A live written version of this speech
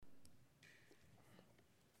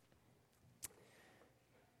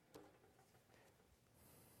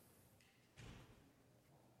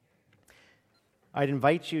I'd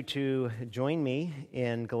invite you to join me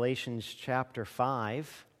in Galatians chapter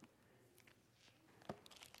 5.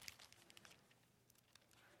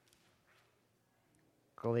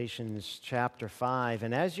 Galatians chapter 5.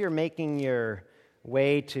 And as you're making your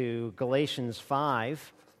way to Galatians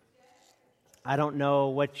 5, I don't know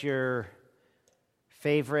what your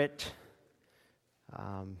favorite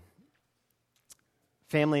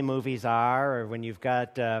family movies are, or when you've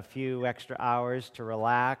got a few extra hours to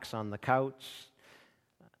relax on the couch.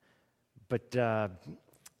 But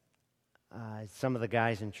some of the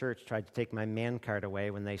guys in church tried to take my man card away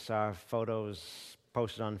when they saw photos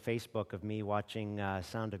posted on Facebook of me watching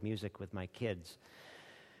Sound of Music with my kids.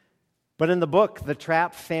 But in the book, The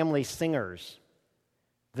Trapp Family Singers,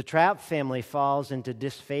 the Trapp family falls into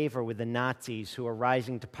disfavor with the Nazis who are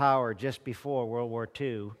rising to power just before World War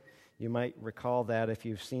II. You might recall that if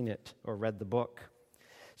you've seen it or read the book.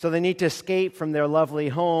 So they need to escape from their lovely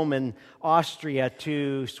home in Austria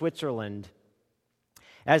to Switzerland.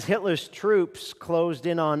 As Hitler's troops closed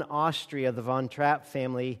in on Austria, the von Trapp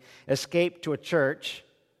family escaped to a church,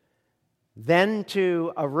 then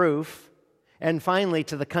to a roof, and finally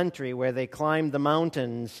to the country where they climbed the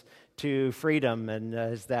mountains to freedom. And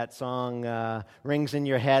as that song rings in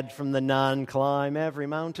your head from The Nun, climb every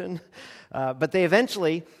mountain. But they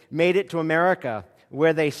eventually made it to America,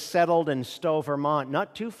 where they settled in Stowe, Vermont,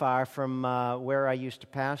 not too far from where I used to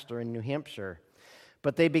pastor in New Hampshire.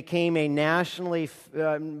 But they became nationally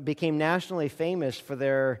famous for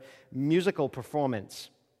their musical performance.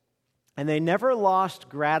 And they never lost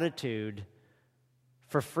gratitude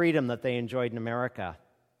for freedom that they enjoyed in America.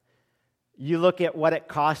 You look at what it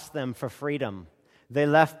cost them for freedom. They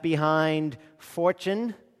left behind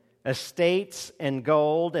fortune, estates, and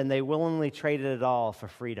gold, and they willingly traded it all for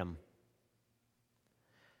freedom.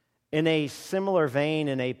 In a similar vein,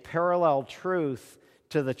 in a parallel truth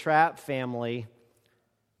to the Trapp family,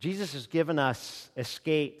 Jesus has given us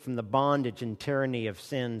escape from the bondage and tyranny of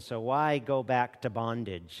sin, so why go back to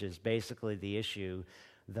bondage is basically the issue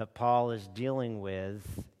that Paul is dealing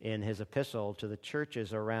with in his epistle to the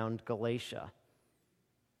churches around Galatia.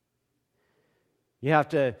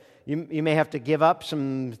 You may have to give up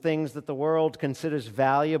some things that the world considers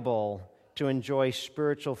valuable to enjoy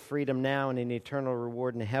spiritual freedom now and an eternal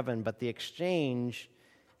reward in heaven, but the exchange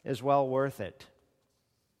is well worth it.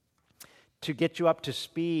 To get you up to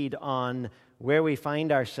speed on where we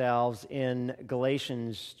find ourselves in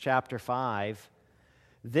Galatians chapter 5,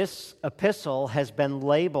 this epistle has been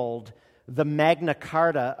labeled the Magna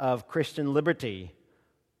Carta of Christian liberty,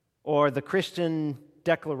 or the Christian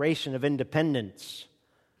Declaration of Independence.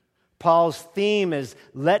 Paul's theme is,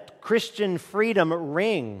 let Christian freedom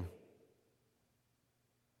ring.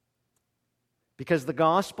 Because the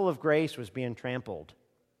gospel of grace was being trampled.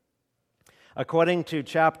 According to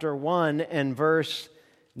chapter 1 and verse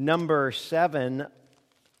number 7,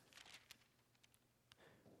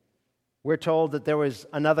 we're told that there was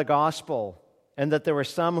another gospel and that there were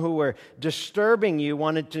some who were disturbing you,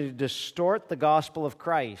 wanted to distort the gospel of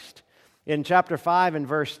Christ. In chapter 5 and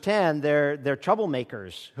verse 10, they're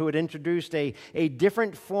troublemakers who had introduced a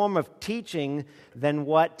different form of teaching than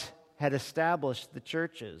what had established the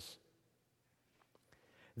churches.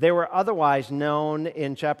 They were otherwise known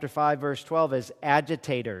in chapter 5, verse 12 as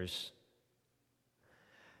agitators.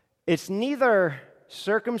 It's neither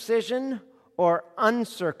circumcision or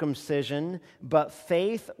uncircumcision, but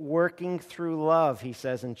faith working through love, he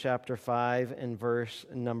says in chapter 5 and verse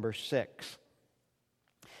number 6.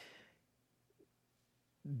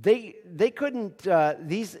 They couldn't,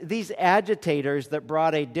 these agitators that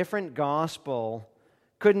brought a different gospel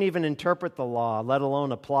couldn't even interpret the law, let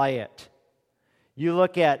alone apply it. You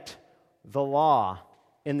look at the law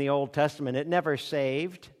in the Old Testament, it never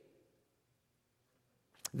saved.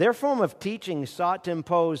 Their form of teaching sought to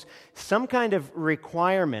impose some kind of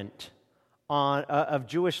requirement of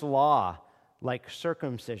Jewish law, like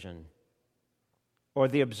circumcision, or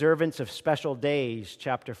the observance of special days,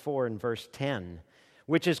 chapter 4 and verse 10,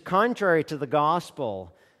 which is contrary to the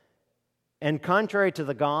gospel. And contrary to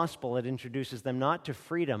the gospel, it introduces them not to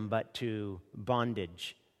freedom, but to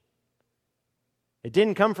bondage. It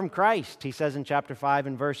didn't come from Christ, he says in chapter 5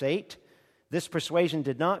 and verse 8. This persuasion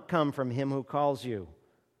did not come from him who calls you.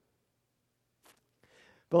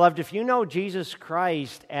 Beloved, if you know Jesus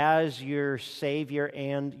Christ as your Savior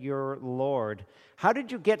and your Lord, how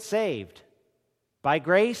did you get saved? By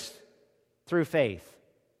grace, through faith.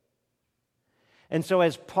 And so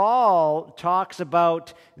as Paul talks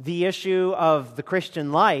about the issue of the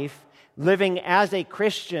Christian life, living as a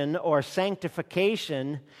Christian or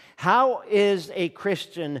sanctification, how is a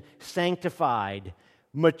Christian sanctified,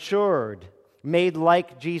 matured, made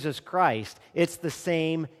like Jesus Christ? It's the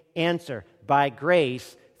same answer: by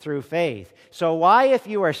grace through faith. So why, if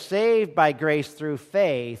you are saved by grace through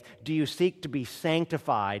faith, do you seek to be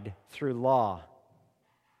sanctified through law?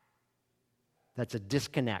 That's a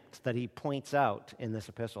disconnect that he points out in this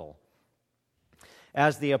epistle.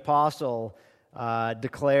 As the apostle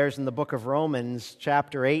declares in the book of Romans,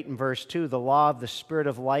 chapter 8 and verse 2, the law of the Spirit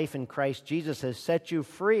of life in Christ Jesus has set you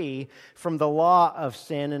free from the law of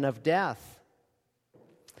sin and of death.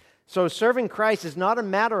 So serving Christ is not a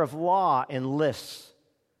matter of law and lists.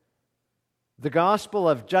 The gospel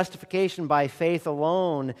of justification by faith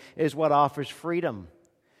alone is what offers freedom.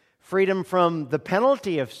 Freedom from the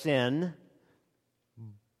penalty of sin,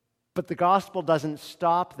 but the gospel doesn't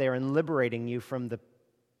stop there in liberating you from the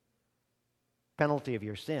penalty of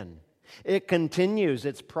your sin. It continues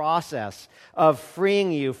its process of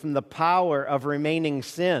freeing you from the power of remaining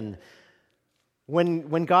sin.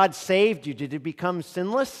 When God saved you, did you become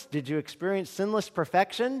sinless? Did you experience sinless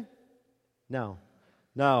perfection? No.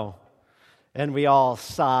 And we all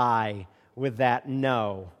sigh with that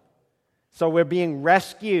no. So we're being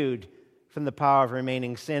rescued from the power of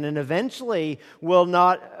remaining sin, and eventually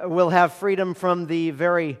we'll have freedom from the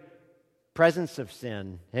very presence of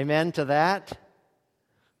sin. Amen to that?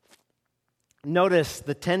 Notice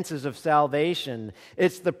the tenses of salvation.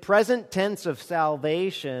 It's the present tense of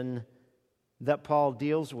salvation that Paul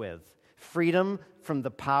deals with. Freedom from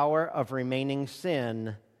the power of remaining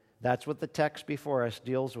sin. That's what the text before us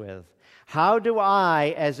deals with. How do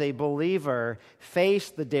I, as a believer,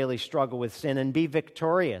 face the daily struggle with sin and be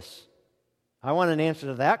victorious? I want an answer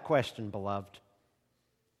to that question, beloved.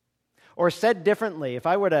 Or said differently, if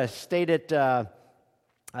I were to state it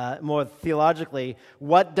more theologically,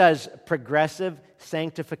 what does progressive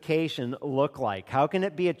sanctification look like? How can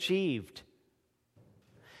it be achieved?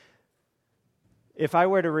 If I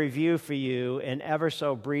were to review for you in ever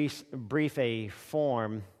so brief a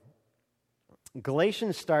form,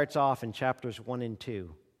 Galatians starts off in chapters 1 and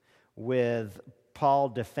 2 with Paul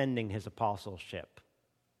defending his apostleship.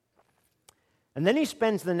 And then he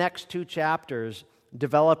spends the next 2 chapters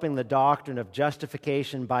developing the doctrine of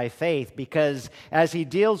justification by faith, because as he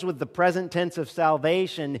deals with the present tense of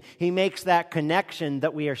salvation, he makes that connection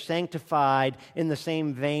that we are sanctified in the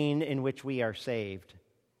same vein in which we are saved.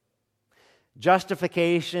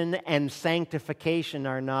 Justification and sanctification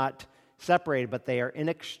are not separated, but they are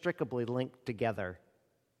inextricably linked together.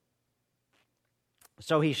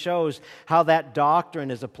 So he shows how that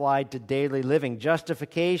doctrine is applied to daily living.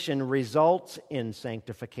 Justification results in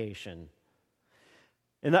sanctification.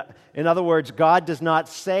 In other words, God does not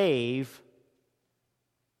save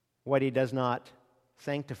what he does not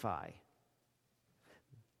sanctify.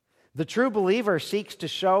 The true believer seeks to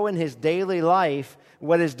show in his daily life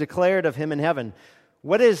what is declared of him in heaven.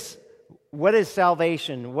 What is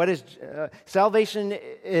salvation? Salvation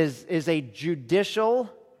is a judicial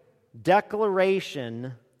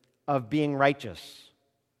declaration of being righteous.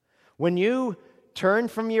 When you turn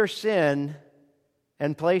from your sin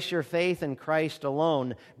and place your faith in Christ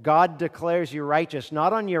alone, God declares you righteous,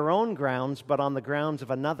 not on your own grounds, but on the grounds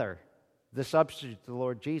of another, the substitute, the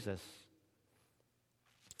Lord Jesus.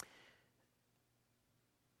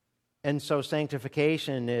 And so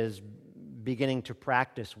sanctification is beginning to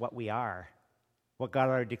practice what we are, what God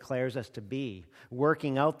already declares us to be,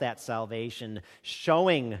 working out that salvation,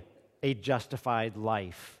 showing a justified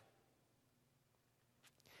life,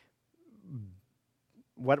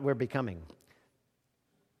 what we're becoming.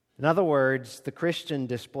 In other words, the Christian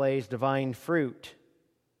displays divine fruit.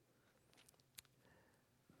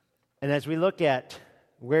 And as we look at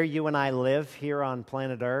where you and I live here on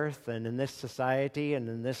planet Earth and in this society and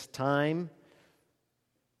in this time,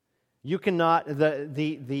 you cannot,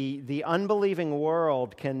 the unbelieving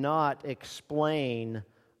world cannot explain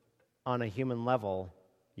on a human level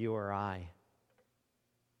you or I.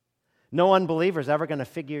 No unbeliever is ever going to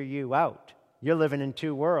figure you out. You're living in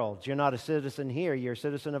 2 worlds. You're not a citizen here. You're a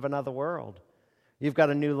citizen of another world. You've got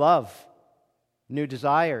a new love, new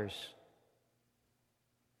desires.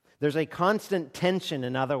 There's a constant tension,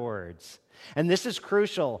 in other words. And this is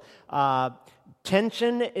crucial.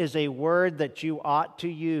 Tension is a word that you ought to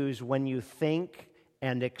use when you think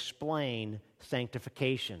and explain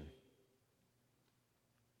sanctification.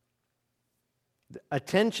 A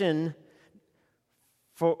tension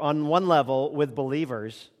on one level with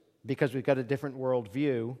believers, because we've got a different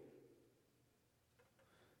worldview,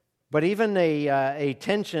 but even a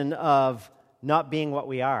tension of not being what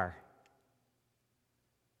we are.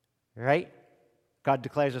 Right? God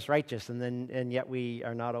declares us righteous, and yet we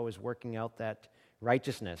are not always working out that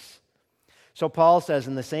righteousness. So Paul says,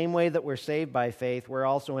 in the same way that we're saved by faith, we're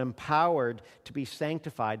also empowered to be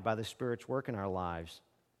sanctified by the Spirit's work in our lives.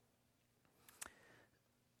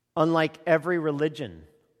 Unlike every religion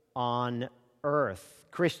on earth,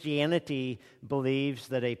 Christianity believes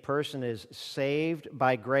that a person is saved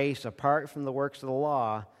by grace apart from the works of the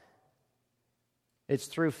law. It's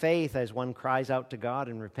through faith as one cries out to God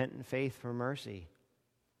in repentant faith for mercy.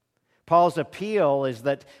 Paul's appeal is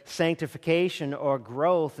that sanctification or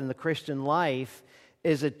growth in the Christian life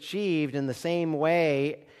is achieved in the same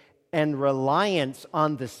way and reliance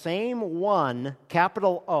on the same one,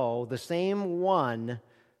 capital O, the same one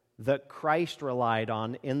that Christ relied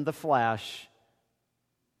on in the flesh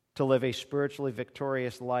to live a spiritually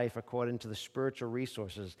victorious life according to the spiritual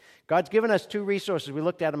resources. God's given us two resources. We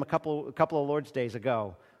looked at them a couple of Lord's Days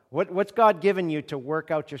ago. What's God given you to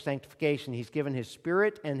work out your sanctification? He's given His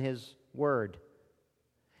Spirit and His Word.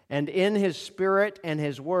 And in His Spirit and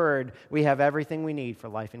His Word, we have everything we need for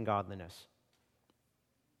life and godliness.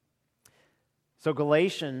 So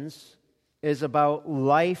Galatians is about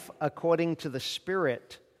life according to the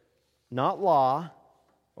Spirit, not law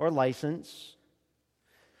or license.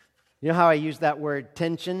 You know how I use that word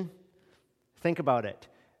tension? Think about it.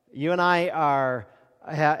 You and I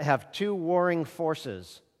have two warring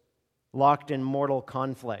forces locked in mortal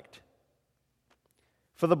conflict.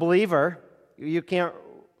 For the believer, you can't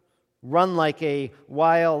run like a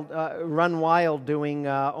run wild doing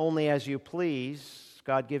only as you please.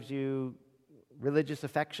 God gives you religious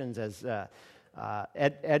affections, as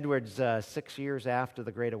Edwards, 6 years after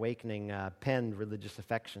the Great Awakening, penned religious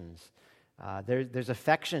affections. There's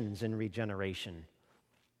affections in regeneration.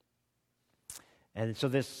 And so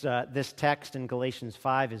this text in Galatians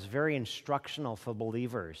 5 is very instructional for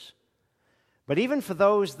believers. But even for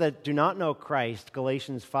those that do not know Christ,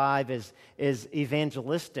 Galatians 5 is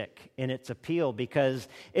evangelistic in its appeal because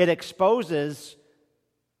it exposes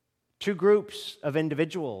two groups of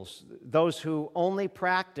individuals, those who only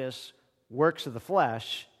practice works of the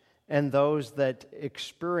flesh and those that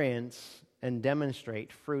experience and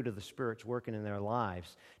demonstrate fruit of the Spirit's working in their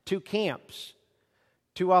lives. Two camps,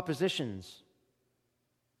 two oppositions,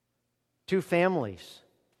 two families.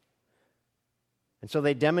 And so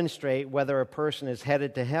they demonstrate whether a person is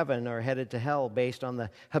headed to heaven or headed to hell based on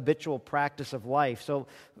the habitual practice of life. So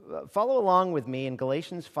follow along with me in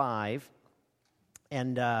Galatians 5,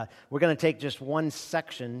 and we're going to take just one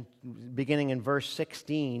section, beginning in verse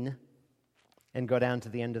 16, and go down to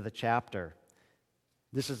the end of the chapter.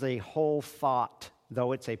 This is a whole thought,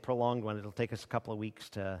 though it's a prolonged one. It'll take us a couple of weeks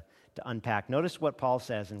to unpack. Notice what Paul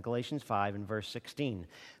says in Galatians 5 and verse 16.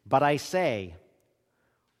 But I say,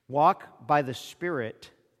 walk by the Spirit,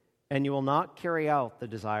 and you will not carry out the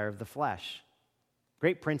desire of the flesh.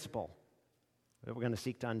 Great principle that we're going to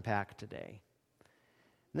seek to unpack today.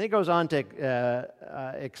 And then he goes on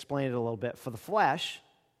to explain it a little bit. For the flesh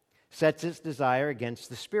sets its desire against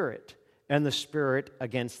the Spirit, and the Spirit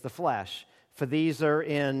against the flesh. For these are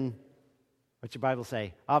in, what's your Bible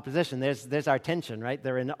say? Opposition. There's our tension, right?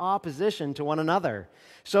 They're in opposition to one another,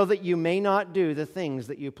 so that you may not do the things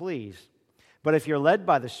that you please. But if you're led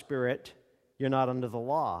by the Spirit, you're not under the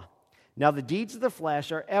law. Now the deeds of the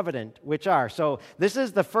flesh are evident, which are. So this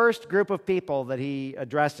is the first group of people that he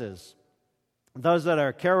addresses. Those that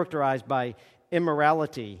are characterized by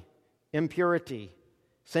immorality, impurity,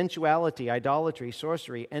 sensuality, idolatry,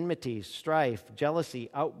 sorcery, enmities, strife, jealousy,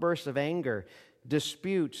 outbursts of anger,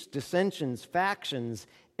 disputes, dissensions, factions,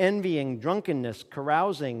 envying, drunkenness,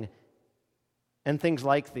 carousing, and things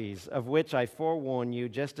like these, of which I forewarn you,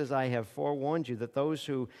 just as I have forewarned you, that those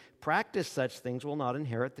who practice such things will not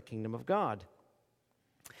inherit the kingdom of God.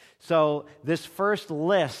 So this first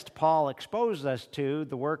list Paul exposes us to,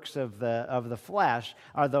 the works of the flesh,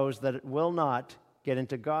 are those that will not get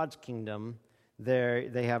into God's kingdom.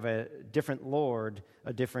 They have a different Lord,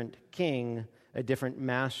 a different king, a different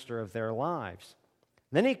master of their lives.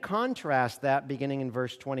 Then he contrasts that beginning in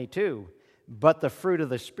verse 22. But the fruit of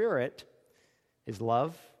the Spirit is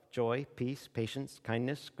love, joy, peace, patience,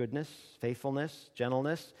 kindness, goodness, faithfulness,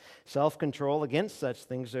 gentleness, self-control. Against such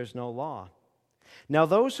things there's no law. Now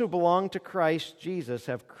those who belong to Christ Jesus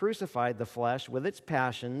have crucified the flesh with its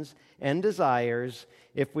passions and desires.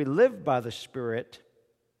 If we live by the Spirit,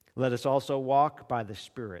 let us also walk by the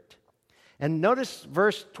Spirit. And notice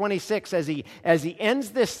verse 26, as he ends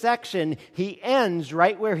this section, he ends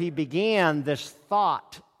right where he began this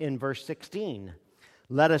thought in verse 16.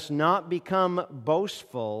 Let us not become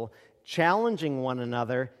boastful, challenging one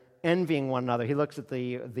another, envying one another. He looks at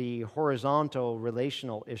the horizontal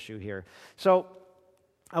relational issue here. So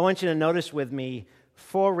I want you to notice with me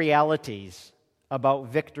 4 realities about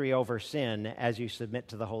victory over sin as you submit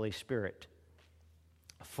to the Holy Spirit.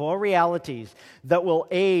 4 realities that will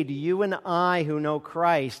aid you and I who know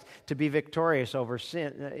Christ to be victorious over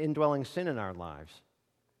sin, indwelling sin in our lives.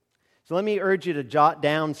 So let me urge you to jot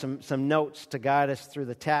down some notes to guide us through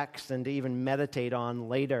the text and to even meditate on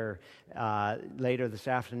later this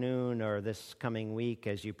afternoon or this coming week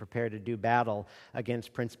as you prepare to do battle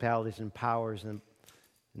against principalities and powers in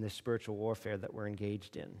this spiritual warfare that we're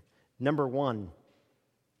engaged in. Number 1,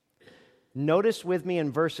 notice with me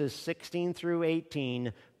in verses 16 through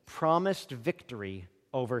 18, promised victory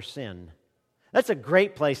over sin. That's a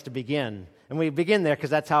great place to begin. And we begin there because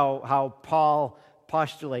that's how Paul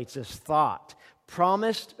postulates this thought.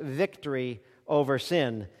 Promised victory over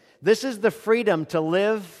sin. This is the freedom to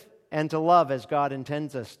live and to love as God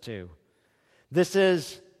intends us to. This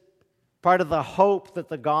is part of the hope that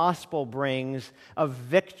the gospel brings of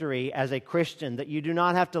victory as a Christian, that you do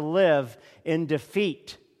not have to live in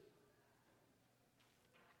defeat.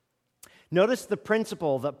 Notice the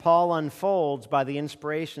principle that Paul unfolds by the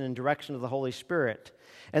inspiration and direction of the Holy Spirit.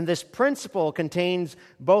 And this principle contains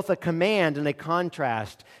both a command and a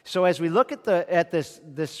contrast. So as we look at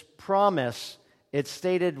this promise, it's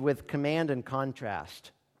stated with command and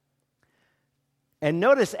contrast. And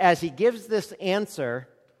notice as he gives this answer,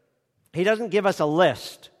 he doesn't give us a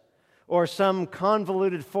list or some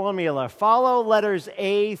convoluted formula. Follow letters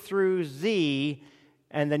A through Z,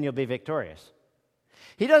 and then you'll be victorious.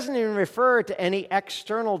 He doesn't even refer to any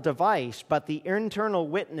external device, but the internal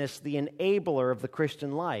witness, the enabler of the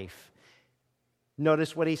Christian life.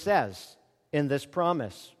 Notice what he says in this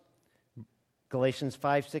promise. Galatians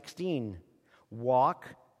 5:16, walk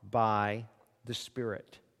by the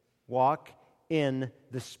Spirit. Walk in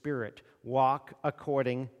the Spirit. Walk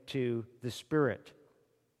according to the Spirit.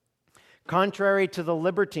 Contrary to the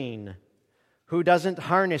libertine who doesn't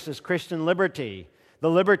harness his Christian liberty, the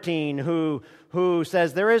libertine who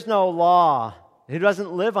says there is no law, who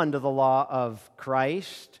doesn't live under the law of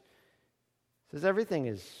Christ, says everything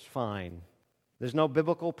is fine. There's no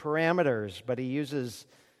biblical parameters, but he uses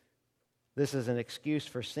this as an excuse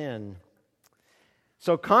for sin.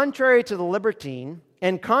 So contrary to the libertine,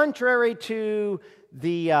 and contrary to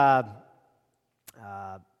the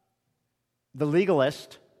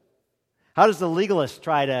legalist, how does the legalist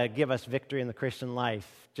try to give us victory in the Christian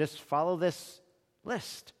life? Just follow this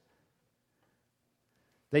list.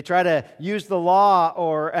 They try to use the law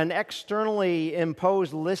or an externally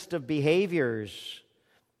imposed list of behaviors.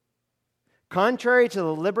 Contrary to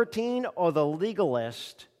the libertine or the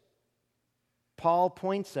legalist, Paul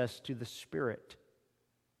points us to the Spirit.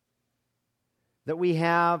 That we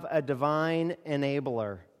have a divine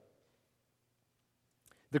enabler.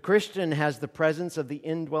 The Christian has the presence of the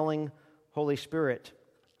indwelling Holy Spirit.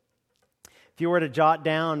 If you were to jot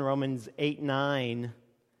down Romans 8:9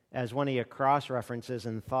 as one of your cross-references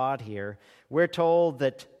in thought here, we're told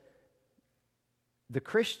that the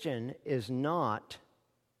Christian is not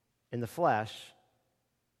in the flesh,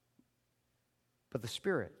 but the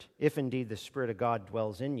Spirit, if indeed the Spirit of God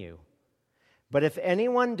dwells in you. But if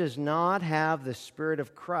anyone does not have the Spirit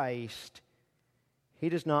of Christ, he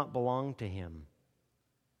does not belong to him.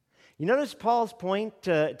 You notice Paul's point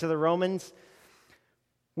to the Romans?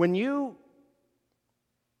 When you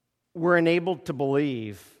were enabled to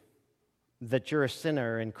believe that you're a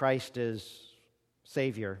sinner and Christ is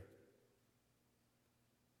Savior,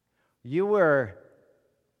 you were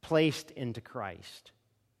placed into Christ.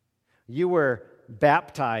 You were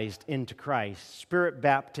baptized into Christ, Spirit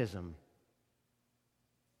baptism.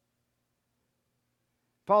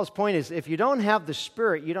 Paul's point is, if you don't have the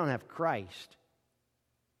Spirit, you don't have Christ.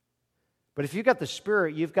 But if you've got the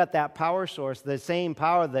Spirit, you've got that power source, the same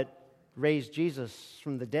power that raised Jesus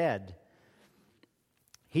from the dead.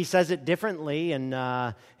 He says it differently in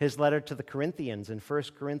his letter to the Corinthians in 1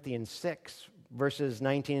 Corinthians 6, verses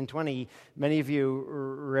 19 and 20. Many of you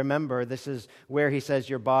remember this is where he says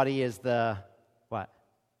your body is the, what?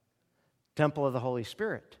 Temple of the Holy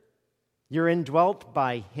Spirit. You're indwelt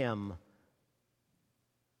by Him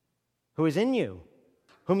who is in you,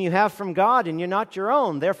 whom you have from God, and you're not your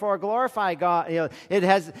own. Therefore, glorify God. You know, it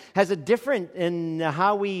has a difference in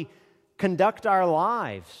how we conduct our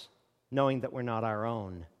lives, knowing that we're not our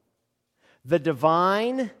own. The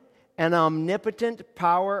divine and omnipotent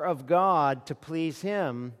power of God to please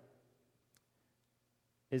Him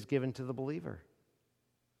is given to the believer.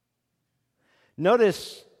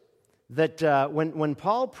 Notice that when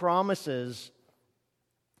Paul promises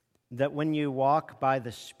that when you walk by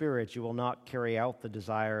the Spirit, you will not carry out the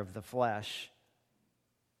desire of the flesh.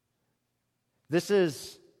 This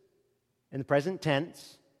is in the present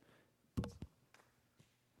tense.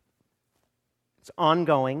 It's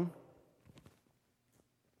ongoing.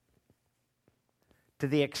 to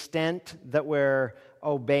the extent that we're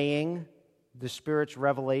obeying the Spirit's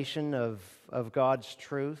revelation of God's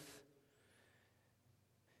truth.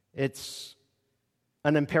 It's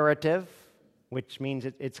an imperative, which means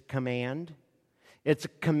it's a command. It's a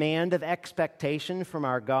command of expectation from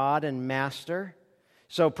our God and Master.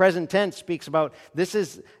 So present tense speaks about this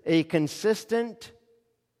is a consistent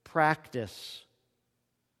practice.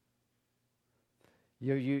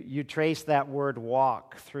 You trace that word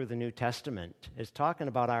walk through the New Testament. It's talking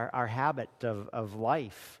about our habit of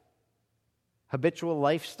life, habitual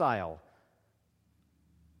lifestyle.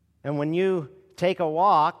 And when you take a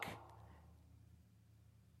walk,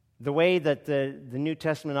 the way that the New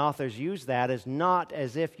Testament authors use that is not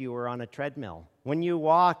as if you were on a treadmill. When you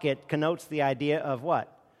walk, it connotes the idea of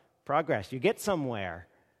what? Progress. You get somewhere.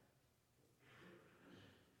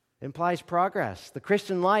 It implies progress. The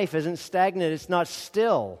Christian life isn't stagnant. It's not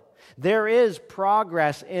still. There is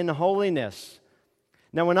progress in holiness.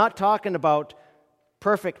 Now, we're not talking about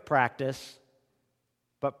perfect practice,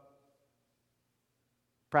 but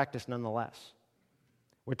practice nonetheless.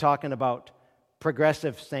 We're talking about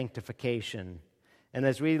progressive sanctification. And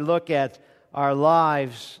as we look at our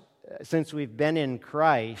lives since we've been in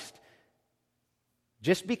Christ,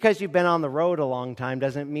 just because you've been on the road a long time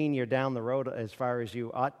doesn't mean you're down the road as far as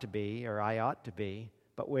you ought to be or I ought to be,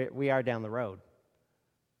 but we are down the road.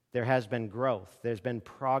 There has been growth. There's been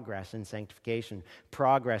progress in sanctification,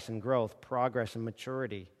 progress in growth, progress in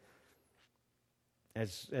maturity.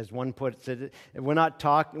 As one puts it, we're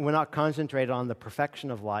not concentrated on the perfection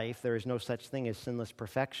of life. There is no such thing as sinless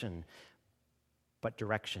perfection, but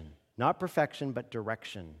direction. Not perfection, but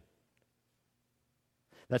direction.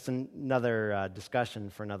 That's another discussion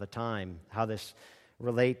for another time, how this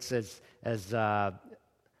relates as I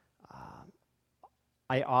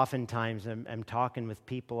oftentimes am talking with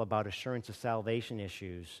people about assurance of salvation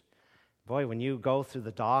issues. Boy, when you go through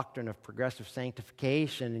the doctrine of progressive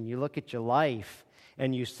sanctification and you look at your life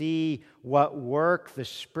and you see what work the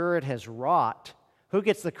Spirit has wrought, who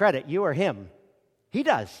gets the credit, you or Him? He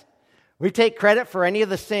does. We take credit for any of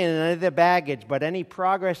the sin and any of the baggage, but any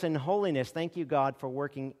progress in holiness, thank you, God, for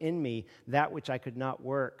working in me that which I could not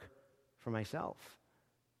work for myself.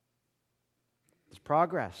 It's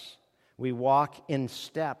progress. We walk in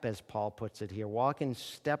step, as Paul puts it here. Walk in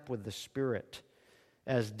step with the Spirit,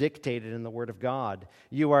 as dictated in the Word of God.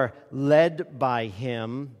 You are led by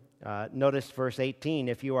Him. Notice verse 18.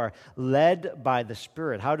 If you are led by the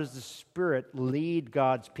Spirit, how does the Spirit lead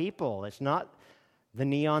God's people? It's not the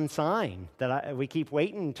neon sign that we keep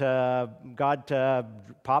waiting to God to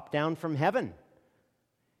pop down from heaven.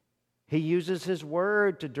 He uses His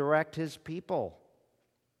Word to direct His people.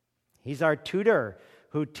 He's our tutor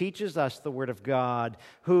who teaches us the Word of God,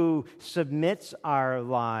 who submits our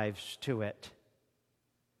lives to it.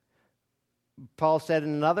 Paul said in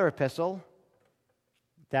another epistle,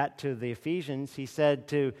 that to the Ephesians, he said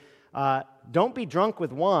don't be drunk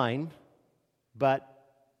with wine, but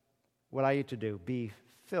what are you to do? Be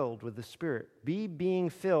filled with the Spirit. Be being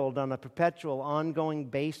filled on a perpetual, ongoing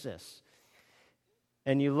basis.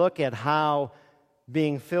 And you look at how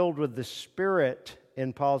being filled with the Spirit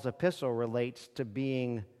in Paul's epistle relates to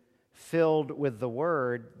being filled with the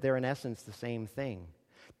Word. They're in essence the same thing.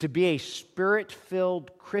 To be a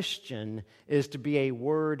Spirit-filled Christian is to be a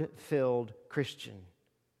Word-filled Christian.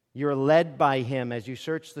 You're led by Him as you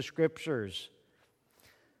search the Scriptures.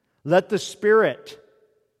 Let the Spirit,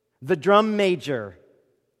 the drum major,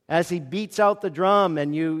 as he beats out the drum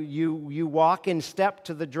and you walk in step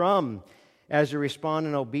to the drum as you respond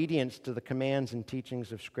in obedience to the commands and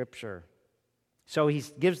teachings of Scripture. So he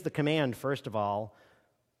gives the command, first of all,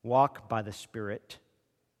 walk by the Spirit.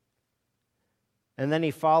 And then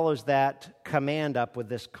he follows that command up with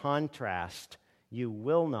this contrast. You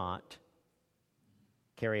will not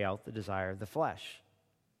carry out the desire of the flesh.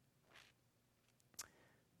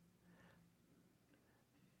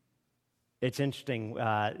 It's interesting.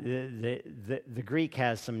 The Greek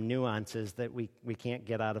has some nuances that we can't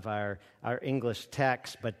get out of our English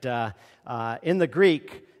text, but in the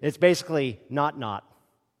Greek, it's basically not.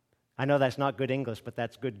 I know that's not good English, but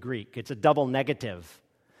that's good Greek. It's a double negative.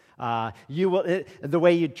 The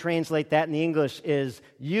way you translate that in the English is,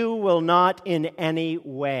 you will not in any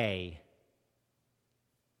way.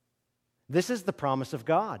 This is the promise of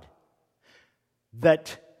God,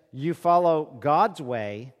 that you follow God's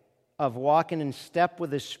way of walking in step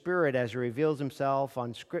with His Spirit as He reveals Himself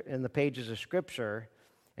in the pages of Scripture,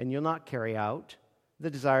 and you'll not carry out the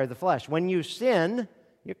desire of the flesh. When you sin,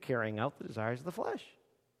 you're carrying out the desires of the flesh.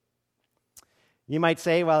 You might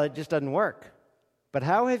say, well, it just doesn't work. But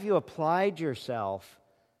how have you applied yourself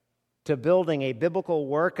to building a biblical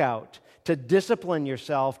workout, to discipline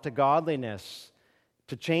yourself to godliness,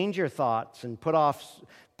 to change your thoughts and put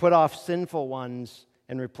off sinful ones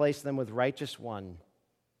and replace them with righteous one.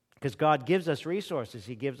 Because God gives us resources.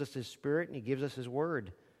 He gives us His Spirit and He gives us His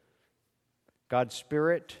Word. God's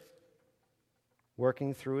Spirit,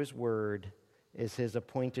 working through His Word, is His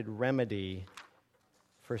appointed remedy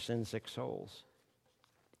for sin-sick souls.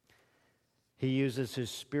 He uses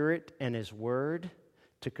His Spirit and His Word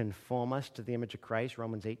to conform us to the image of Christ,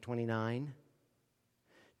 Romans 8:29.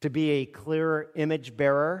 To be a clearer image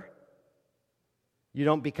bearer. You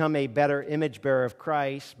don't become a better image bearer of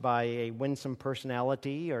Christ by a winsome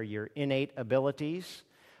personality or your innate abilities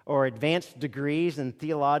or advanced degrees in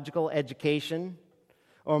theological education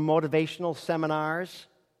or motivational seminars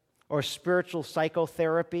or spiritual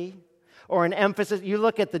psychotherapy or an emphasis. You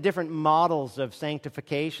look at the different models of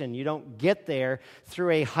sanctification. You don't get there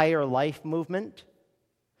through a higher life movement.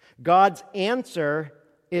 God's answer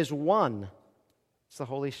is one. It's the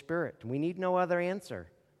Holy Spirit. We need no other answer.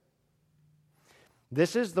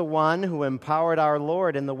 This is the one who empowered our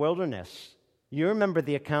Lord in the wilderness. You remember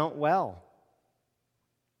the account well.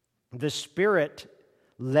 The Spirit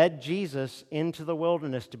led Jesus into the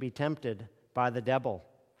wilderness to be tempted by the devil.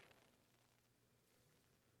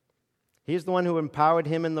 He's the one who empowered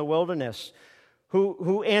him in the wilderness,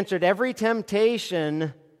 who answered every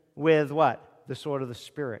temptation with what? The sword of the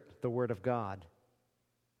Spirit, the Word of God.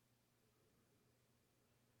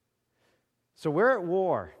 So we're at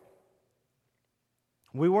war.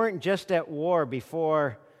 We weren't just at war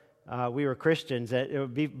before we were Christians.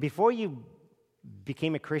 Before you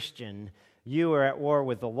became a Christian, you were at war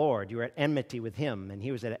with the Lord. You were at enmity with Him, and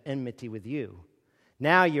He was at enmity with you.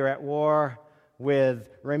 Now you're at war with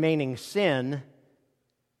remaining sin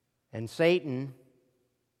and Satan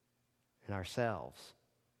and ourselves.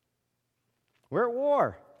 We're at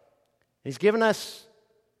war. He's given us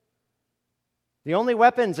the only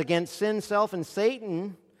weapons against sin, self, and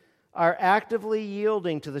Satan are actively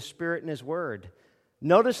yielding to the Spirit and His Word.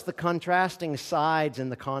 Notice the contrasting sides in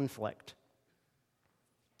the conflict.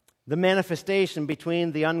 The manifestation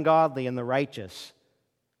between the ungodly and the righteous.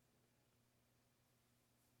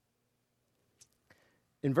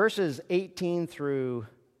 In verses 18 through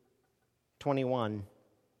 21,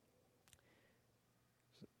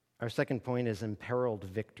 our second point is imperiled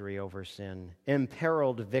victory over sin.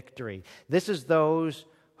 Imperiled victory. This is those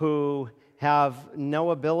who have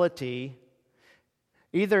no ability.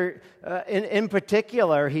 Either, in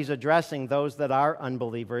particular, he's addressing those that are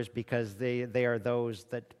unbelievers because they are those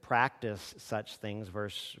that practice such things,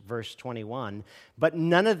 verse 21. But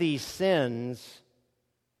none of these sins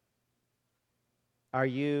are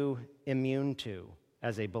you immune to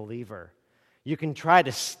as a believer. You can try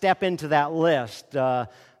to step into that list and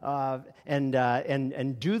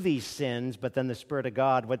do these sins, but then the Spirit of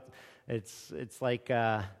God, it's like...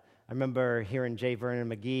 I remember hearing J. Vernon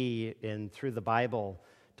McGee Through the Bible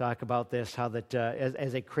talk about this, how that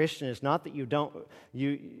as a Christian, it's not that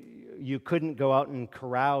you couldn't go out and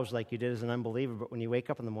carouse like you did as an unbeliever, but when you wake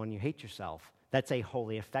up in the morning, you hate yourself. That's a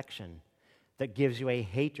holy affection that gives you a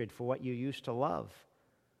hatred for what you used to love.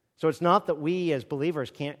 So it's not that we as believers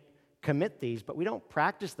can't commit these, but we don't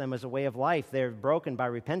practice them as a way of life. They're broken by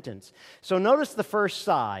repentance. So notice the first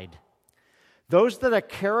side. Those that are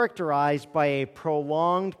characterized by a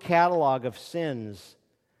prolonged catalog of sins,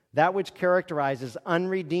 that which characterizes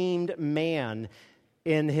unredeemed man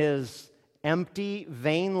in his empty,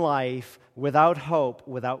 vain life, without hope,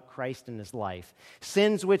 without Christ in his life.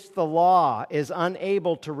 Sins which the law is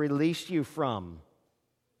unable to release you from.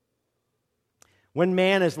 When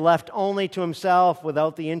man is left only to himself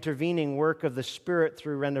without the intervening work of the Spirit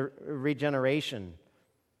through regeneration.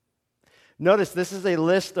 Notice this is a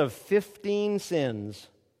list of 15 sins.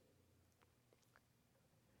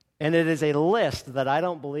 And it is a list that I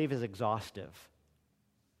don't believe is exhaustive.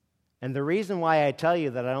 And the reason why I tell you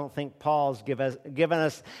that I don't think Paul's given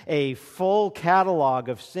us a full catalog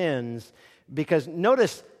of sins, because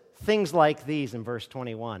notice things like these in verse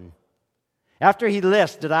 21. After he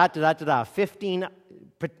lists 15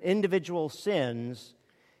 individual sins,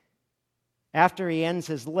 after he ends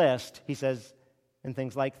his list, he says, and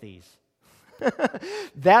things like these.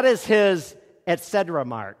 That is his etc.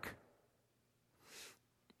 mark.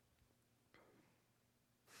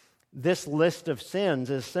 This list of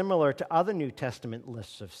sins is similar to other New Testament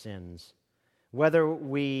lists of sins. Whether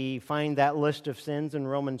we find that list of sins in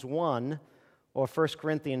Romans 1 or 1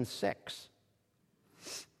 Corinthians 6.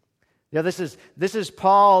 Now, this is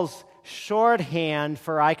Paul's shorthand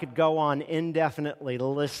for I could go on indefinitely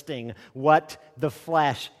listing what the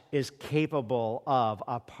flesh is capable of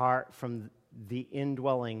apart from the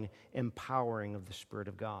indwelling, empowering of the Spirit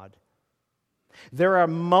of God. There are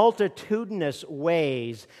multitudinous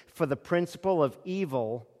ways for the principle of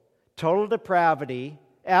evil, total depravity,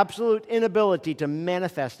 absolute inability to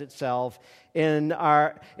manifest itself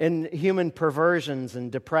in human perversions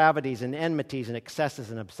and depravities and enmities and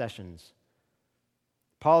excesses and obsessions.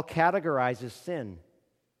 Paul categorizes sin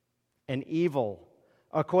and evil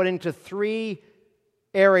according to 3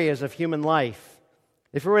 areas of human life.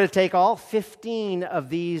 If we were to take all 15 of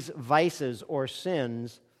these vices or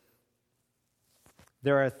sins,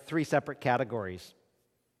 there are 3 separate categories: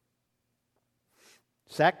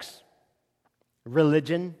 sex,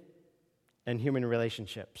 religion, and human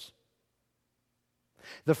relationships.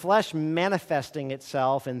 The flesh manifesting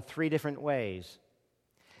itself in 3 different ways.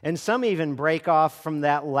 And some even break off from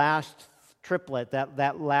that last triplet,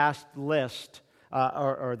 that last list,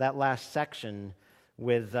 or that last section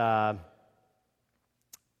with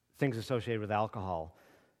things associated with alcohol.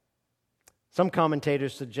 Some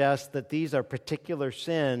commentators suggest that these are particular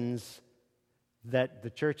sins that the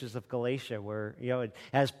churches of Galatia were,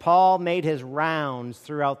 as Paul made his rounds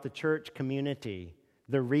throughout the church community,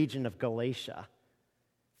 the region of Galatia,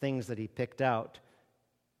 things that he picked out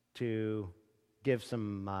to give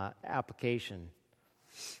some application.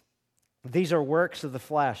 These are works of the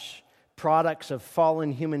flesh, products of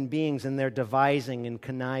fallen human beings in their devising and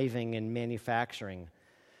conniving and manufacturing.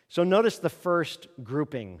 So notice the first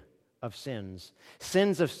grouping of sins: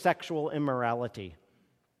 sins of sexual immorality.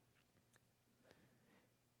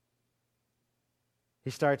 He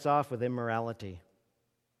starts off with immorality,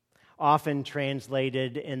 often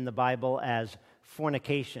translated in the Bible as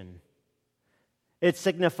fornication. It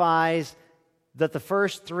signifies that the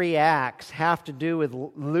first 3 acts have to do with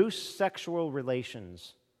loose sexual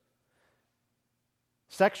relations.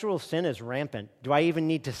 Sexual sin is rampant. Do I even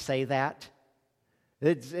need to say that?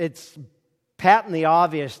 It's patently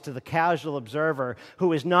obvious to the casual observer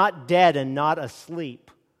who is not dead and not asleep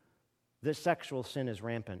that sexual sin is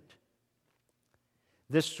rampant.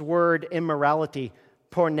 This word immorality,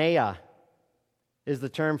 porneia, is the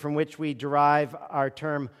term from which we derive our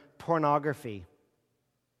term pornography.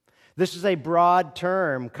 This is a broad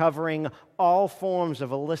term covering all forms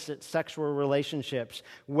of illicit sexual relationships,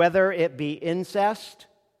 whether it be incest,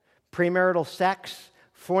 premarital sex,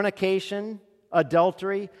 fornication,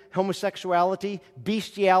 adultery, homosexuality,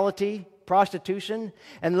 bestiality, prostitution.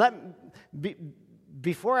 And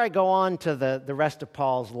before I go on to the rest of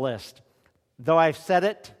Paul's list, though I've said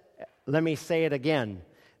it, let me say it again.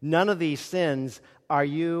 None of these sins are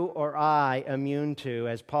you or I immune to.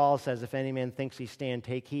 As Paul says, if any man thinks he stand,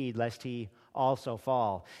 take heed lest he also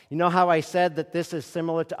fall. You know how I said that this is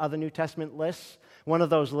similar to other New Testament lists? One of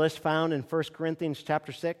those lists found in 1 Corinthians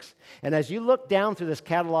chapter 6. And as you look down through this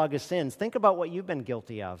catalog of sins, think about what you've been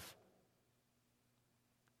guilty of.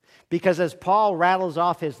 Because as Paul rattles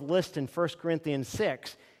off his list in 1 Corinthians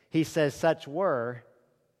 6, he says, such were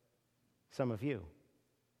some of you.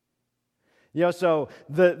 So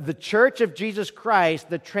the church of Jesus Christ,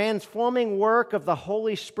 the transforming work of the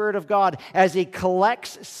Holy Spirit of God as He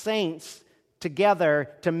collects saints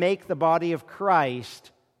together to make the body of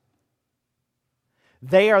Christ,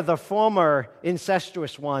 they are the former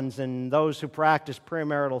incestuous ones and those who practice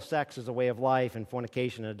premarital sex as a way of life, and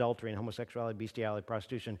fornication and adultery and homosexuality, bestiality,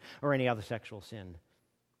 prostitution, or any other sexual sin.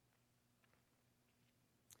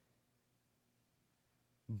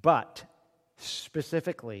 But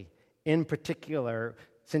specifically, in particular,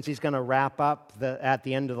 since he's going to wrap up at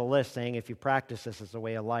the end of the list saying if you practice this as a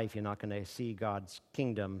way of life, you're not going to see God's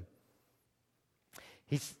kingdom.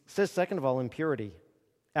 He says, second of all, impurity,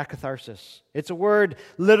 akatharsis. It's a word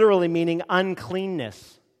literally meaning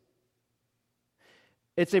uncleanness.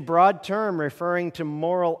 It's a broad term referring to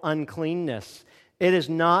moral uncleanness. It is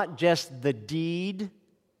not just the deed,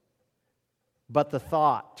 but the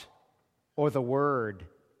thought or the word.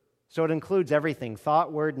 So it includes everything,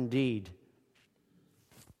 thought, word, and deed.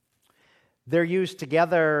 They're used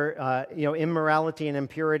together, immorality and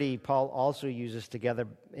impurity, Paul also uses together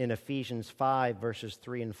in Ephesians 5, verses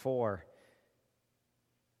 3 and 4.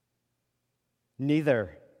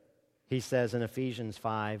 Neither, he says in Ephesians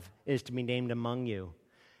 5, is to be named among you.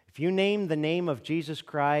 If you name the name of Jesus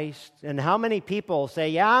Christ, and how many people say,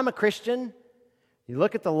 yeah, I'm a Christian? You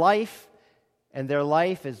look at the life, and their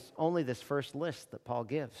life is only this first list that Paul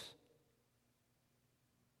gives.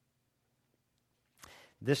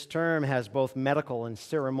 This term has both medical and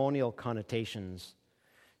ceremonial connotations,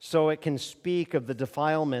 so it can speak of the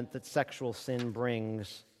defilement that sexual sin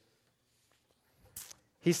brings.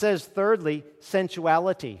 He says, thirdly,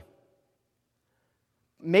 sensuality.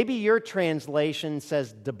 Maybe your translation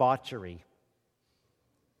says debauchery.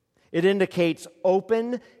 It indicates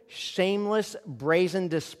open, shameless, brazen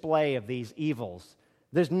display of these evils.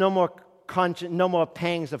 There's no more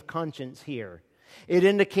pangs of conscience here. It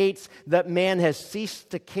indicates that man has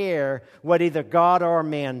ceased to care what either God or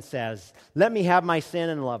man says. Let me have my sin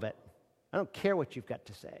and love it. I don't care what you've got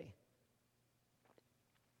to say.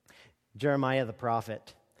 Jeremiah the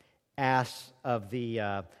prophet asks of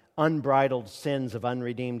the unbridled sins of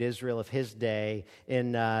unredeemed Israel of his day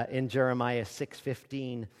in Jeremiah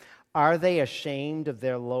 6:15. Are they ashamed of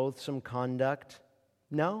their loathsome conduct?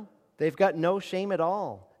 No, they've got no shame at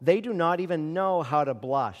all. They do not even know how to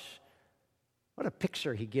blush. What a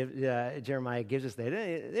picture Jeremiah gives us there.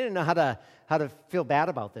 They didn't know how to feel bad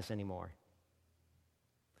about this anymore.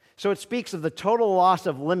 So it speaks of the total loss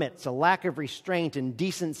of limits, a lack of restraint and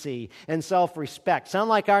decency and self-respect. Sound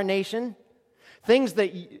like our nation? Things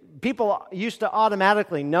that people used to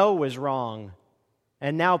automatically know was wrong,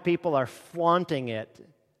 and now people are flaunting it.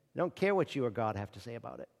 They don't care what you or God have to say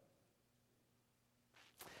about it.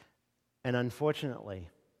 And unfortunately,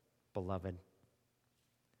 beloved,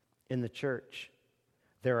 in the church,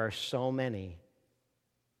 there are so many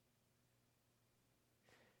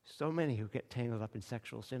who get tangled up in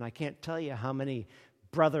sexual sin. I can't tell you how many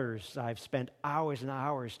brothers I've spent hours and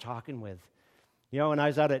hours talking with. You know, when I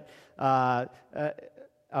was out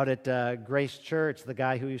at Grace Church, the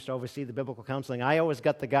guy who used to oversee the biblical counseling, I always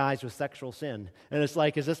got the guys with sexual sin. And it's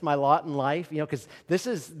like, is this my lot in life? You know, because this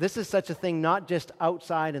is such a thing not just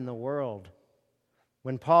outside in the world.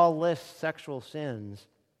 When Paul lists sexual sins,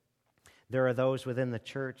 there are those within the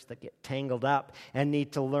church that get tangled up and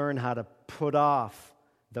need to learn how to put off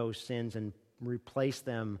those sins and replace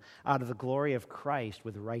them out of the glory of Christ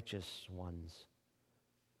with righteous ones.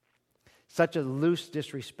 Such a loose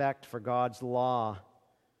disrespect for God's law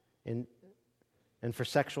and for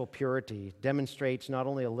sexual purity demonstrates not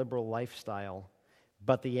only a liberal lifestyle,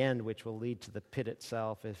 but the end which will lead to the pit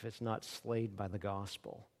itself if it's not slayed by the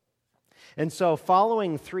gospel. And so,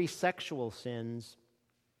 following 3 sexual sins,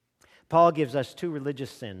 Paul gives us 2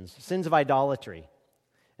 religious sins, sins of idolatry.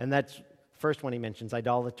 And that's the first one he mentions,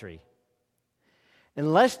 idolatry.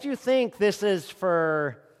 And lest you think this is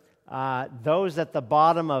for those at the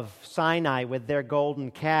bottom of Sinai with their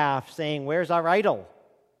golden calf saying, "Where's our idol?"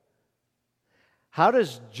 How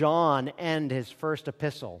does John end his first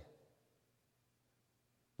epistle?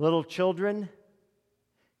 Little children,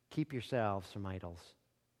 keep yourselves from idols.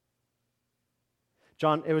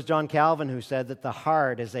 It was John Calvin who said that the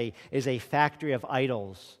heart is a factory of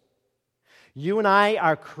idols. You and I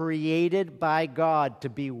are created by God to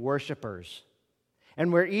be worshipers.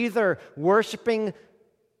 And we're either worshiping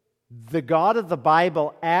the God of the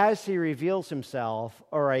Bible as He reveals Himself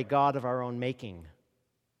or a God of our own making.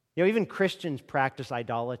 You know, even Christians practice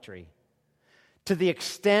idolatry. To the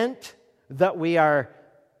extent that we are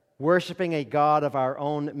worshiping a God of our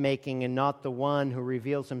own making and not the one who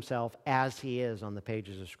reveals Himself as He is on the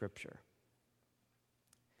pages of Scripture.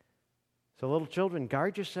 So little children,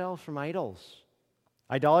 guard yourselves from idols.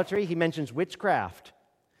 Idolatry, he mentions witchcraft.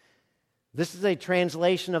 This is a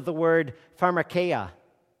translation of the word pharmakeia,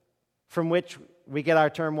 from which we get our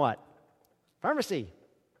term what? Pharmacy.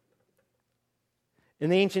 In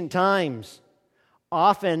the ancient times,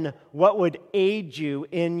 often what would aid you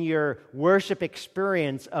in your worship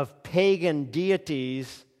experience of pagan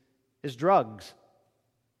deities is drugs,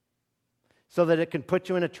 so that it could put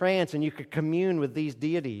you in a trance and you could commune with these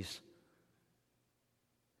deities.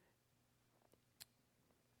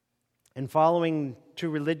 And following 2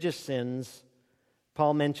 religious sins,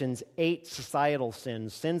 Paul mentions 8 societal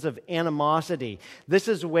sins, sins of animosity. This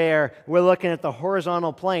is where we're looking at the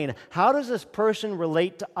horizontal plane. How does this person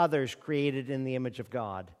relate to others created in the image of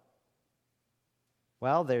God?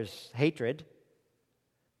 Well, there's hatred,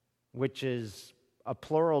 which is a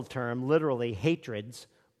plural term, literally hatreds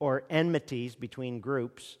or enmities between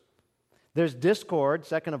groups. There's discord,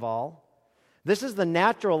 second of all. This is the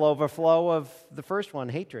natural overflow of the first one,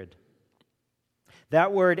 hatred.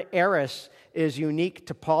 That word eris is unique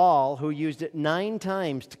to Paul, who used it 9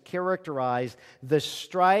 times to characterize the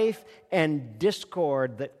strife and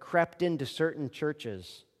discord that crept into certain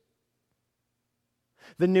churches.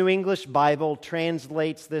 The New English Bible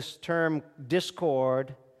translates this term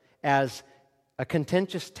discord as a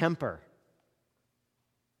contentious temper.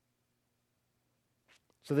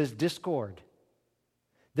 So there's discord.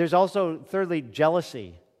 There's also, thirdly,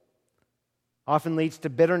 jealousy. Often leads to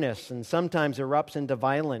bitterness and sometimes erupts into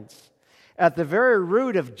violence. At the very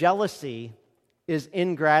root of jealousy is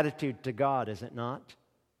ingratitude to God, is it not?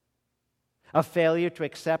 A failure to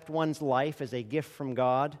accept one's life as a gift from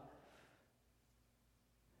God.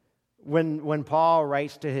 When Paul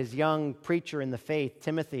writes to his young preacher in the faith,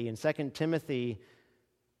 Timothy, in 2 Timothy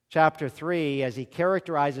chapter 3, as he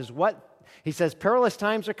characterizes he says, perilous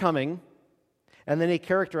times are coming, and then he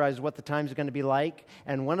characterizes what the times are going to be like.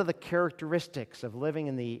 And one of the characteristics of living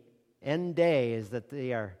in the end day is that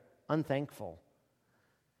they are unthankful.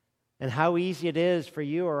 And how easy it is for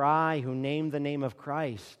you or I who name the name of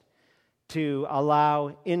Christ to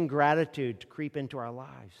allow ingratitude to creep into our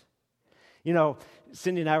lives. You know,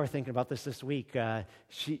 Cindy and I were thinking about this week.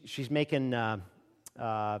 She's making, now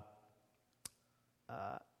I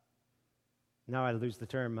lose the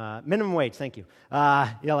term, minimum wage, thank you.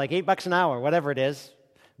 Like $8 an hour, whatever it is,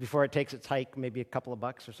 before it takes its hike, maybe a couple of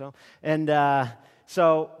bucks or so. And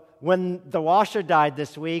so when the washer died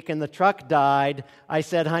this week and the truck died, I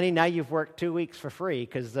said, honey, now you've worked 2 weeks for free,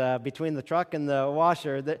 because between the truck and the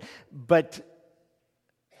washer, but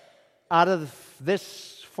out of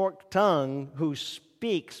this forked tongue who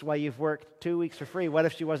speaks while you've worked 2 weeks for free, what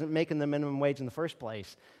if she wasn't making the minimum wage in the first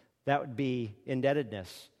place? That would be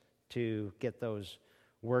indebtedness to get those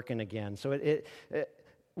working again. So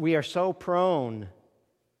we are so prone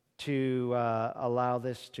to allow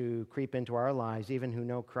this to creep into our lives, even who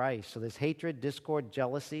know Christ. So there's hatred, discord,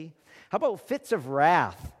 jealousy. How about fits of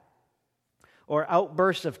wrath or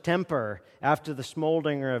outbursts of temper after the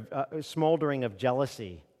smoldering of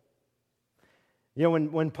jealousy? You know,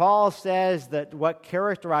 when Paul says that what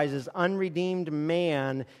characterizes unredeemed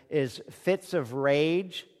man is fits of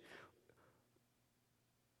rage,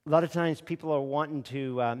 a lot of times people are wanting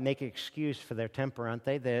to make an excuse for their temper, aren't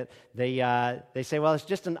they? They say, well, it's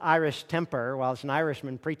just an Irish temper. Well, it's an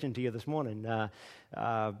Irishman preaching to you this morning.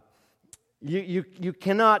 You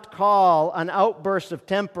cannot call an outburst of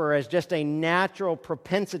temper as just a natural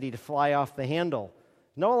propensity to fly off the handle.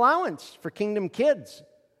 No allowance for kingdom kids.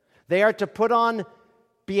 They are to put on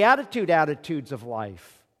beatitude attitudes of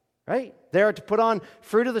life, right? They are to put on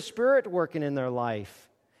fruit of the Spirit working in their life.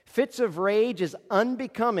 Fits of rage is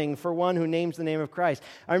unbecoming for one who names the name of Christ.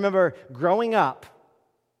 I remember growing up,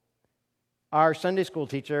 our Sunday school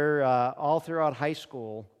teacher, all throughout high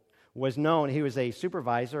school, was known. He was a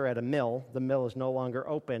supervisor at a mill. The mill is no longer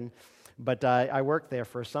open, but I worked there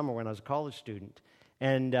for a summer when I was a college student.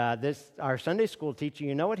 And our Sunday school teacher,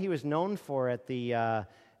 you know what he was known for at the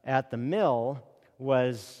mill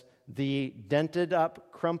was the dented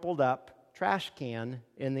up, crumpled up trash can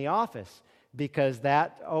in the office, because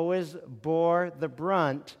that always bore the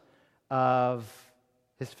brunt of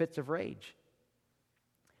his fits of rage.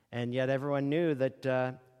 And yet everyone knew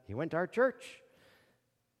that he went to our church.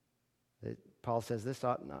 That Paul says this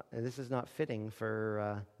is not fitting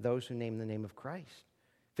for those who name the name of Christ.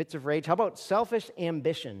 Fits of rage. How about selfish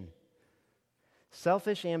ambition?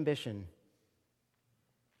 Selfish ambition.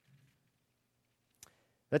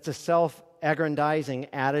 That's a self-aggrandizing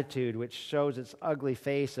attitude which shows its ugly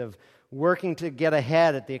face of working to get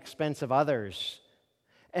ahead at the expense of others.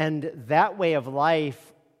 And that way of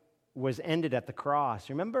life was ended at the cross.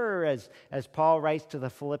 Remember as Paul writes to the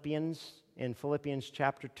Philippians in Philippians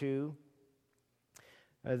chapter 2,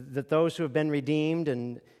 that those who have been redeemed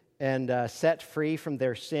and set free from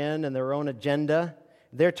their sin and their own agenda,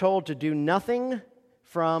 they're told to do nothing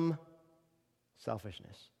from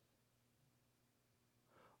selfishness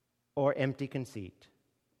or empty conceit,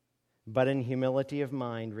 but in humility of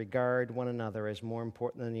mind regard one another as more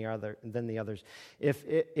important than the others.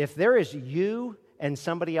 If there is you and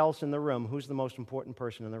somebody else in the room, who's the most important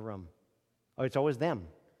person in the room? Oh, it's always them.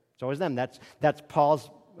 It's always them. That's Paul's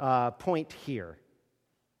point here.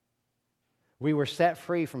 We were set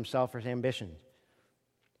free from selfish ambitions.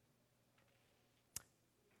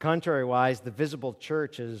 Contrary-wise, the visible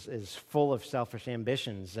church is full of selfish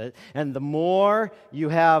ambitions. And the more you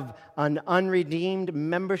have an unredeemed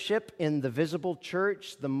membership in the visible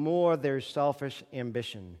church, the more there's selfish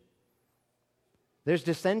ambition. There's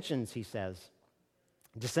dissensions, he says.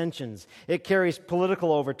 Dissensions. It carries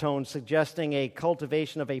political overtones, suggesting a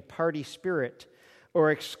cultivation of a party spirit or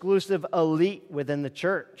exclusive elite within the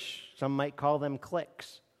church. Some might call them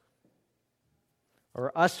cliques.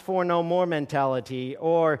 Or us for no more mentality,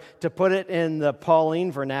 or to put it in the Pauline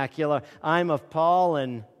vernacular, I'm of Paul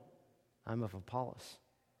and I'm of Apollos.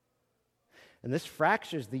 And this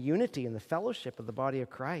fractures the unity and the fellowship of the body of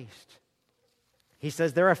Christ. He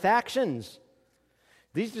says there are factions.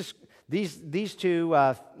 These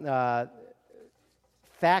two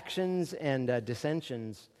factions and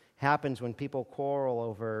dissensions happens when people quarrel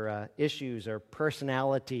over issues or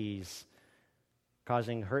personalities,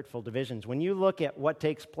 causing hurtful divisions. When you look at what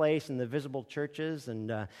takes place in the visible churches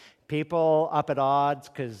and people up at odds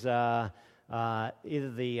because either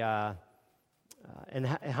And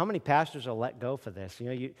how many pastors will let go for this?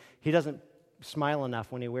 He doesn't smile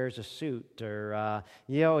enough when he wears a suit, or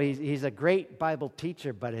he's a great Bible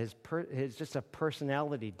teacher, but his just a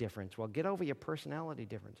personality difference. Well, get over your personality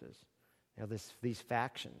differences. These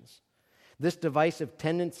factions. This divisive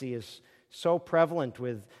tendency is so prevalent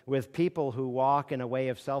with people who walk in a way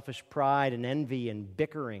of selfish pride and envy and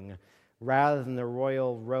bickering, rather than the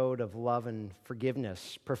royal road of love and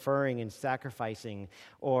forgiveness, preferring and sacrificing.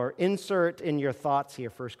 Or insert in your thoughts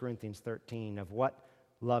here 1 Corinthians 13 of what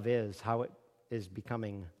love is, how it is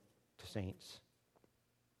becoming to saints.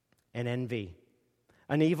 And envy,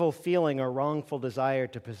 an evil feeling or wrongful desire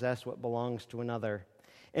to possess what belongs to another.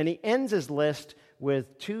 And he ends his list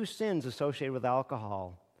with 2 sins associated with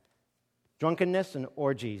alcohol: drunkenness and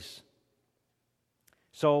orgies.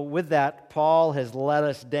 So with that, Paul has led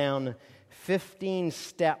us down 15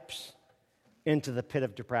 steps into the pit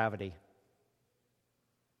of depravity,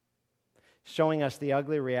 showing us the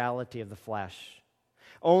ugly reality of the flesh.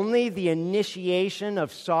 Only the initiation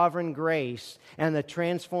of sovereign grace and the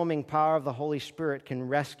transforming power of the Holy Spirit can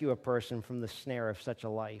rescue a person from the snare of such a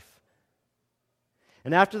life.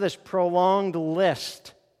 And after this prolonged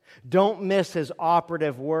list, don't miss his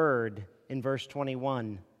operative word in verse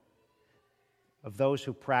 21. Of those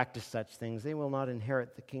who practice such things, they will not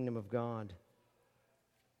inherit the kingdom of God.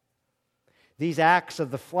 These acts of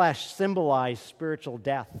the flesh symbolize spiritual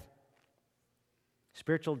death.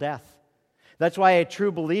 Spiritual death. That's why a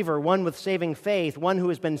true believer, one with saving faith, one who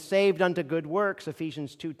has been saved unto good works,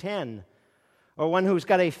 Ephesians 2:10, or one who's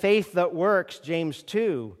got a faith that works, James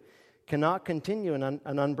 2, cannot continue in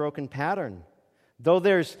an unbroken pattern. Though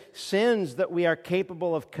there's sins that we are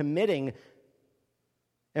capable of committing,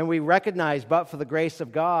 and we recognize, but for the grace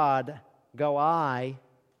of God, go I.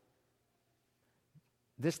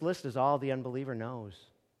 This list is all the unbeliever knows.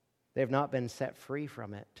 They have not been set free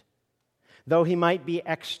from it. Though he might be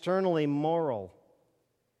externally moral,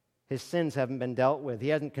 his sins haven't been dealt with. He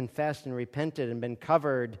hasn't confessed and repented and been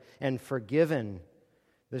covered and forgiven.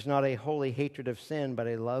 There's not a holy hatred of sin, but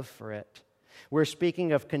a love for it. We're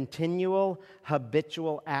speaking of continual,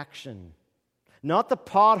 habitual action. Not the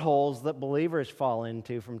potholes that believers fall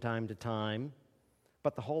into from time to time,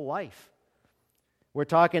 but the whole life. We're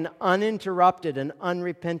talking uninterrupted and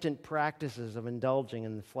unrepentant practices of indulging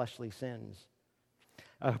in fleshly sins.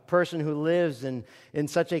 A person who lives in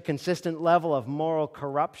such a consistent level of moral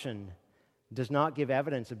corruption does not give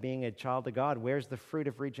evidence of being a child of God. Where's the fruit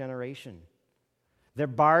of regeneration? They're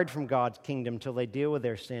barred from God's kingdom till they deal with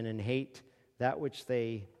their sin and hate that which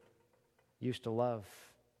they used to love.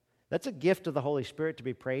 That's a gift of the Holy Spirit to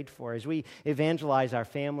be prayed for. As we evangelize our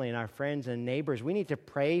family and our friends and neighbors, we need to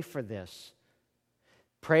pray for this.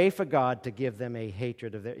 Pray for God to give them a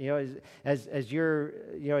hatred of their, as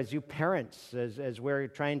you parents, as we're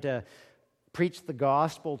trying to preach the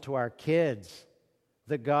gospel to our kids,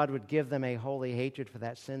 that God would give them a holy hatred for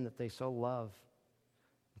that sin that they so love,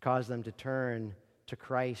 and cause them to turn to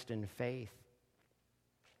Christ in faith.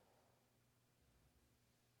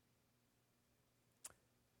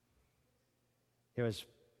 As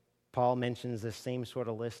Paul mentions this same sort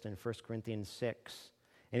of list in 1 Corinthians 6.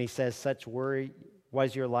 And he says, such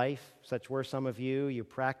was your life, such were some of you. You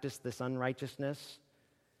practiced this unrighteousness.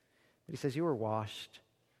 But he says, you were washed.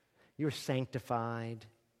 You were sanctified.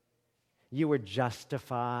 You were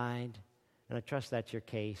justified. And I trust that's your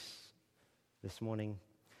case this morning.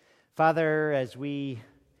 Father, as we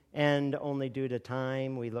end only due to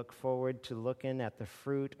time, we look forward to looking at the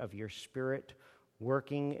fruit of your Spirit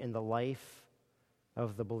working in the life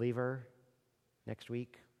of the believer next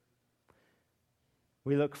week.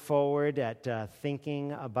 We look forward at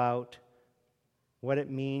thinking about what it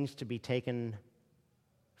means to be taken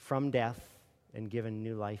from death and given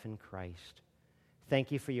new life in Christ.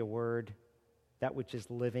 Thank you for your word, that which is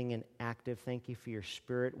living and active. Thank you for your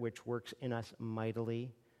Spirit, which works in us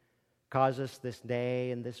mightily. Cause us this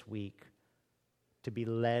day and this week to be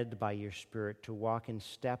led by your Spirit, to walk in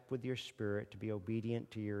step with your Spirit, to be obedient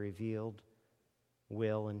to your revealed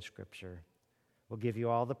will in Scripture. We'll give you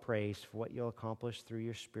all the praise for what you'll accomplish through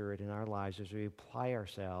your Spirit in our lives as we apply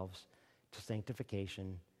ourselves to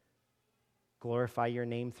sanctification. Glorify your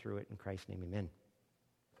name through it. In Christ's name, amen.